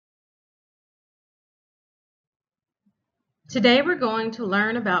Today we're going to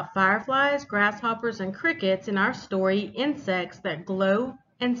learn about fireflies, grasshoppers, and crickets in our story, Insects That Glow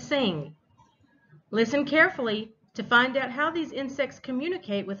and Sing. Listen carefully to find out how these insects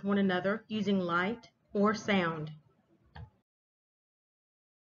communicate with one another using light or sound.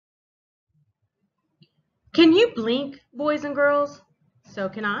 Can you blink, boys and girls? So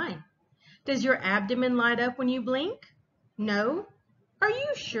can I. Does your abdomen light up when you blink? No? Are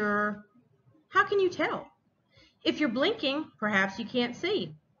you sure? How can you tell? If you're blinking, perhaps you can't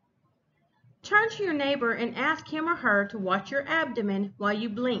see. Turn to your neighbor and ask him or her to watch your abdomen while you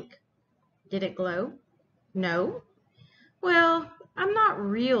blink. Did it glow? No? Well, I'm not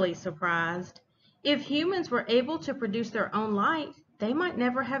really surprised. If humans were able to produce their own light, they might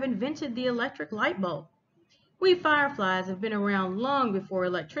never have invented the electric light bulb. We fireflies have been around long before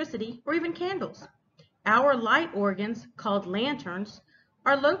electricity or even candles. Our light organs, called lanterns,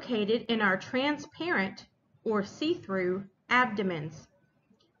 are located in our transparent or see-through abdomens.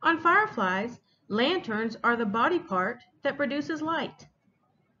 On fireflies, lanterns are the body part that produces light.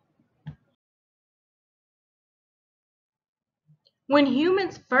 When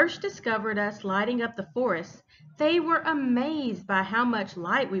humans first discovered us lighting up the forest, they were amazed by how much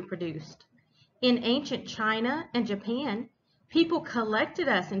light we produced. In ancient China and Japan, people collected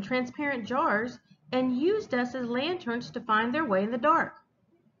us in transparent jars and used us as lanterns to find their way in the dark.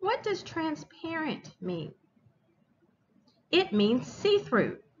 What does transparent mean? It means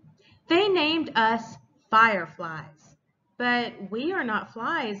see-through. They named us fireflies, but we are not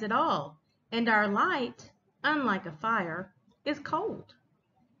flies at all, and our light, unlike a fire, is cold.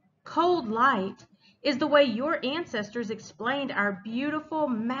 Cold light is the way your ancestors explained our beautiful,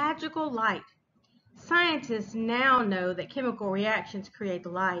 magical light. Scientists now know that chemical reactions create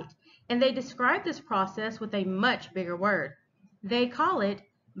light, and they describe this process with a much bigger word. They call it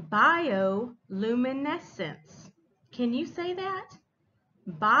bioluminescence. Can you say that?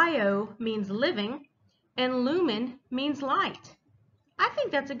 Bio means living, and lumen means light. I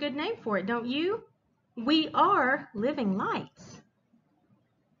think that's a good name for it, don't you? We are living lights.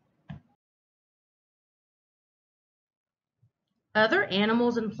 Other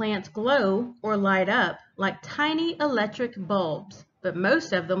animals and plants glow or light up like tiny electric bulbs, but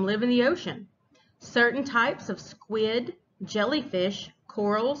most of them live in the ocean. Certain types of squid, jellyfish,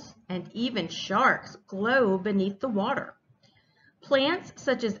 corals, and even sharks glow beneath the water. Plants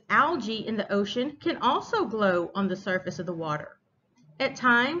such as algae in the ocean can also glow on the surface of the water. At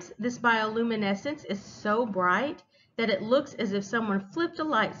times, this bioluminescence is so bright that it looks as if someone flipped a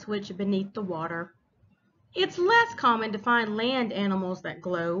light switch beneath the water. It's less common to find land animals that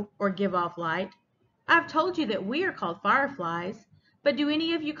glow or give off light. I've told you that we are called fireflies, but do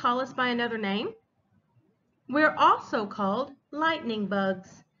any of you call us by another name? We're also called lightning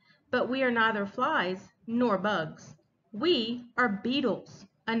bugs, but we are neither flies nor bugs. We are beetles,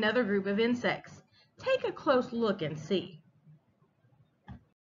 another group of insects. Take a close look and see.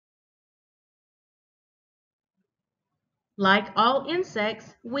 Like all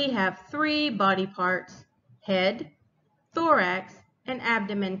insects, we have three body parts: head, thorax, and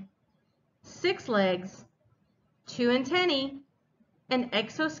abdomen, 6 legs, 2 antennae, an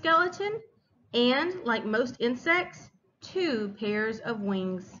exoskeleton, and, like most insects, 2 pairs of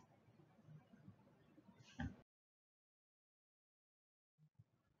wings.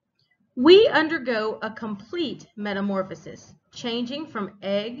 We undergo a complete metamorphosis, changing from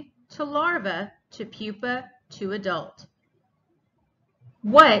egg to larva to pupa to adult.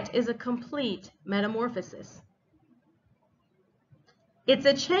 What is a complete metamorphosis? It's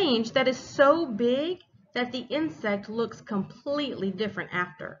a change that is so big that the insect looks completely different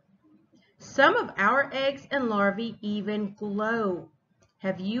after. Some of our eggs and larvae even glow.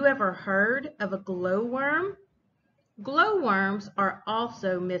 Have you ever heard of a glowworm? Glowworms are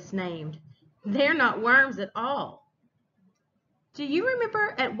also misnamed. They're not worms at all. Do you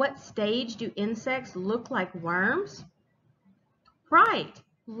remember at what stage do insects look like worms? Right,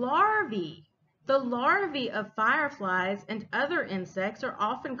 larvae. The larvae of fireflies and other insects are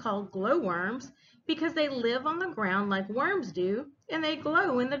often called glowworms because they live on the ground like worms do, and they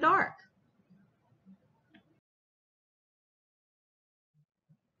glow in the dark.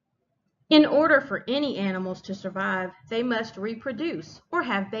 In order for any animals to survive, they must reproduce or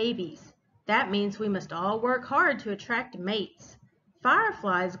have babies. That means we must all work hard to attract mates.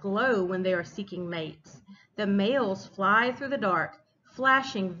 Fireflies glow when they are seeking mates. The males fly through the dark,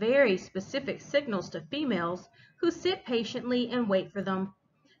 flashing very specific signals to females who sit patiently and wait for them.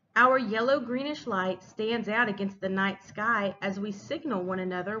 Our yellow-greenish light stands out against the night sky as we signal one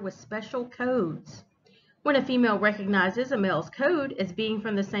another with special codes. When a female recognizes a male's code as being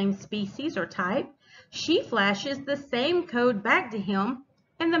from the same species or type, she flashes the same code back to him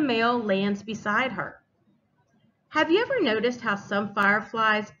and the male lands beside her. Have you ever noticed how some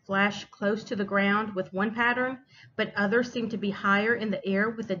fireflies flash close to the ground with one pattern, but others seem to be higher in the air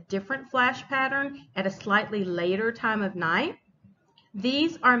with a different flash pattern at a slightly later time of night?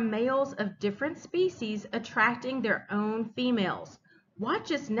 These are males of different species attracting their own females.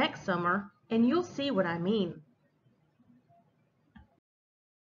 Watch us next summer and you'll see what I mean.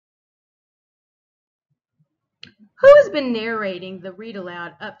 Who has been narrating the read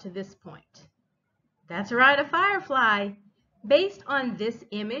aloud up to this point? That's right, a firefly. Based on this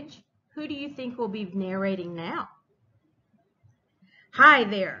image, who do you think will be narrating now? Hi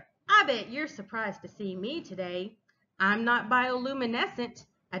there. I bet you're surprised to see me today. I'm not bioluminescent.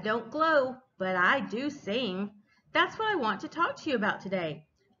 I don't glow, but I do sing. That's what I want to talk to you about today.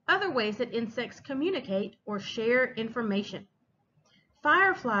 Other ways that insects communicate or share information.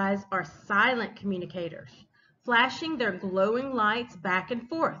 Fireflies are silent communicators, flashing their glowing lights back and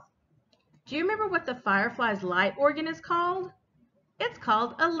forth. Do you remember what the firefly's light organ is called? It's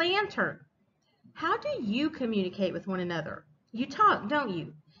called a lantern. How do you communicate with one another? You talk, don't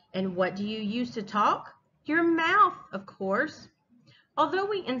you? And what do you use to talk? Your mouth, of course. Although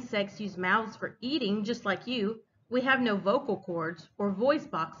we insects use mouths for eating just like you, we have no vocal cords or voice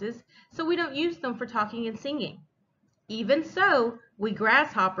boxes, so we don't use them for talking and singing. Even so, we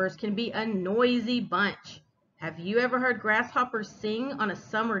grasshoppers can be a noisy bunch. Have you ever heard grasshoppers sing on a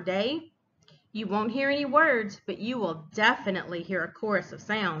summer day? You won't hear any words, but you will definitely hear a chorus of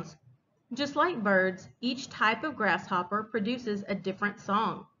sounds. Just like birds, each type of grasshopper produces a different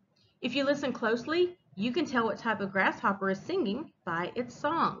song. If you listen closely, you can tell what type of grasshopper is singing by its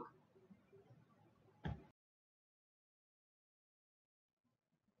song.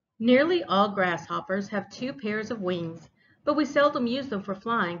 Nearly all grasshoppers have two pairs of wings, but we seldom use them for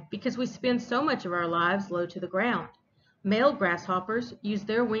flying because we spend so much of our lives low to the ground. Male grasshoppers use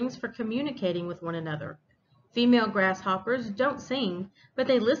their wings for communicating with one another. Female grasshoppers don't sing, but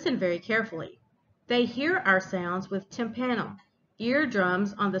they listen very carefully. They hear our sounds with tympanum,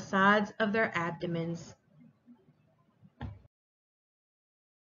 eardrums on the sides of their abdomens.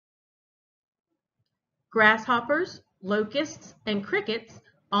 Grasshoppers, locusts, and crickets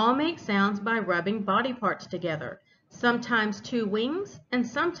all make sounds by rubbing body parts together, sometimes two wings and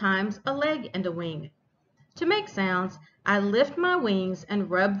sometimes a leg and a wing. To make sounds, I lift my wings and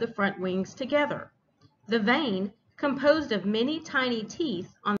rub the front wings together. The vein, composed of many tiny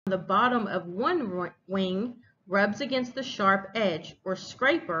teeth on the bottom of one wing, rubs against the sharp edge or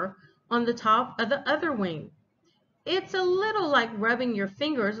scraper on the top of the other wing. It's a little like rubbing your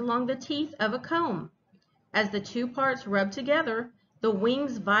fingers along the teeth of a comb. As the two parts rub together, the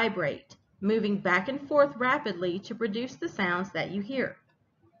wings vibrate, moving back and forth rapidly to produce the sounds that you hear.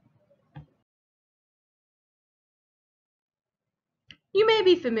 You may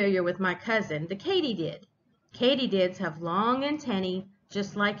be familiar with my cousin, the katydid. Katydids have long antennae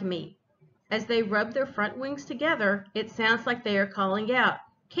just like me. As they rub their front wings together, it sounds like they are calling out,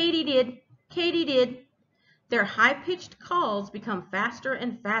 "Katydid, katydid." Their high-pitched calls become faster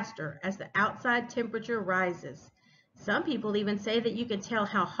and faster as the outside temperature rises. Some people even say that you can tell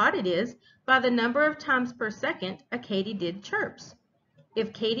how hot it is by the number of times per second a katydid chirps.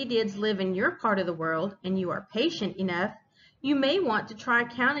 If katydids live in your part of the world and you are patient enough, you may want to try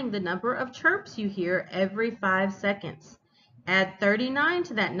counting the number of chirps you hear every 5 seconds. Add 39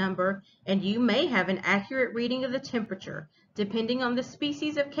 to that number and you may have an accurate reading of the temperature, depending on the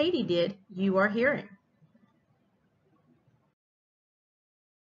species of katydid you are hearing.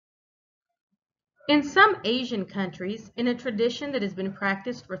 In some Asian countries, in a tradition that has been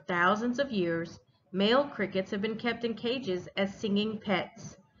practiced for thousands of years, male crickets have been kept in cages as singing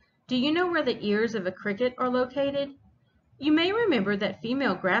pets. Do you know where the ears of a cricket are located? You may remember that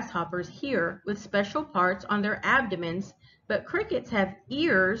female grasshoppers hear with special parts on their abdomens, but crickets have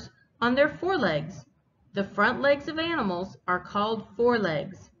ears on their forelegs. The front legs of animals are called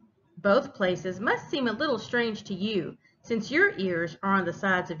forelegs. Both places must seem a little strange to you, since your ears are on the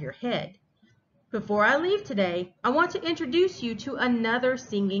sides of your head. Before I leave today, I want to introduce you to another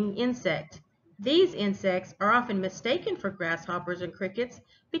singing insect. These insects are often mistaken for grasshoppers and crickets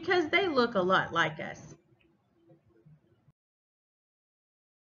because they look a lot like us.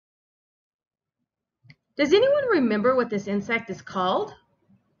 Does anyone remember what this insect is called?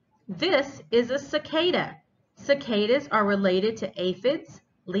 This is a cicada. Cicadas are related to aphids,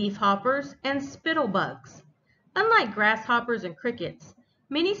 leafhoppers, and spittlebugs. Unlike grasshoppers and crickets,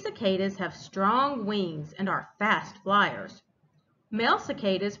 many cicadas have strong wings and are fast flyers. Male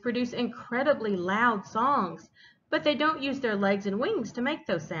cicadas produce incredibly loud songs, but they don't use their legs and wings to make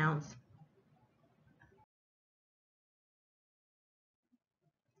those sounds.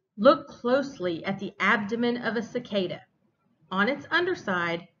 Look closely at the abdomen of a cicada. On its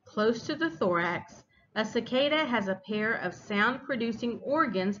underside, close to the thorax, a cicada has a pair of sound-producing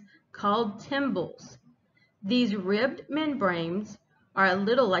organs called tymbals. These ribbed membranes are a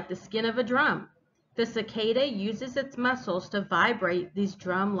little like the skin of a drum. The cicada uses its muscles to vibrate these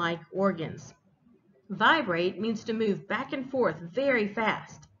drum-like organs. Vibrate means to move back and forth very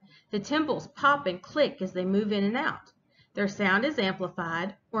fast. The tymbals pop and click as they move in and out. Their sound is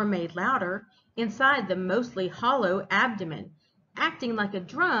amplified, or made louder, inside the mostly hollow abdomen, acting like a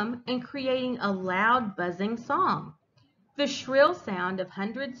drum and creating a loud buzzing song. The shrill sound of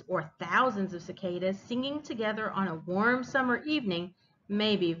hundreds or thousands of cicadas singing together on a warm summer evening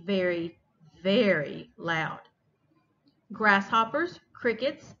may be very, very loud. Grasshoppers,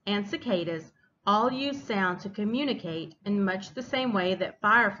 crickets, and cicadas all use sound to communicate in much the same way that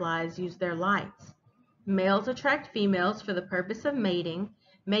fireflies use their lights. Males attract females for the purpose of mating,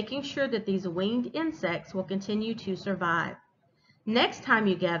 making sure that these winged insects will continue to survive. Next time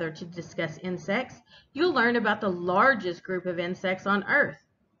you gather to discuss insects, you'll learn about the largest group of insects on Earth.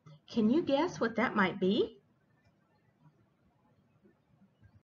 Can you guess what that might be?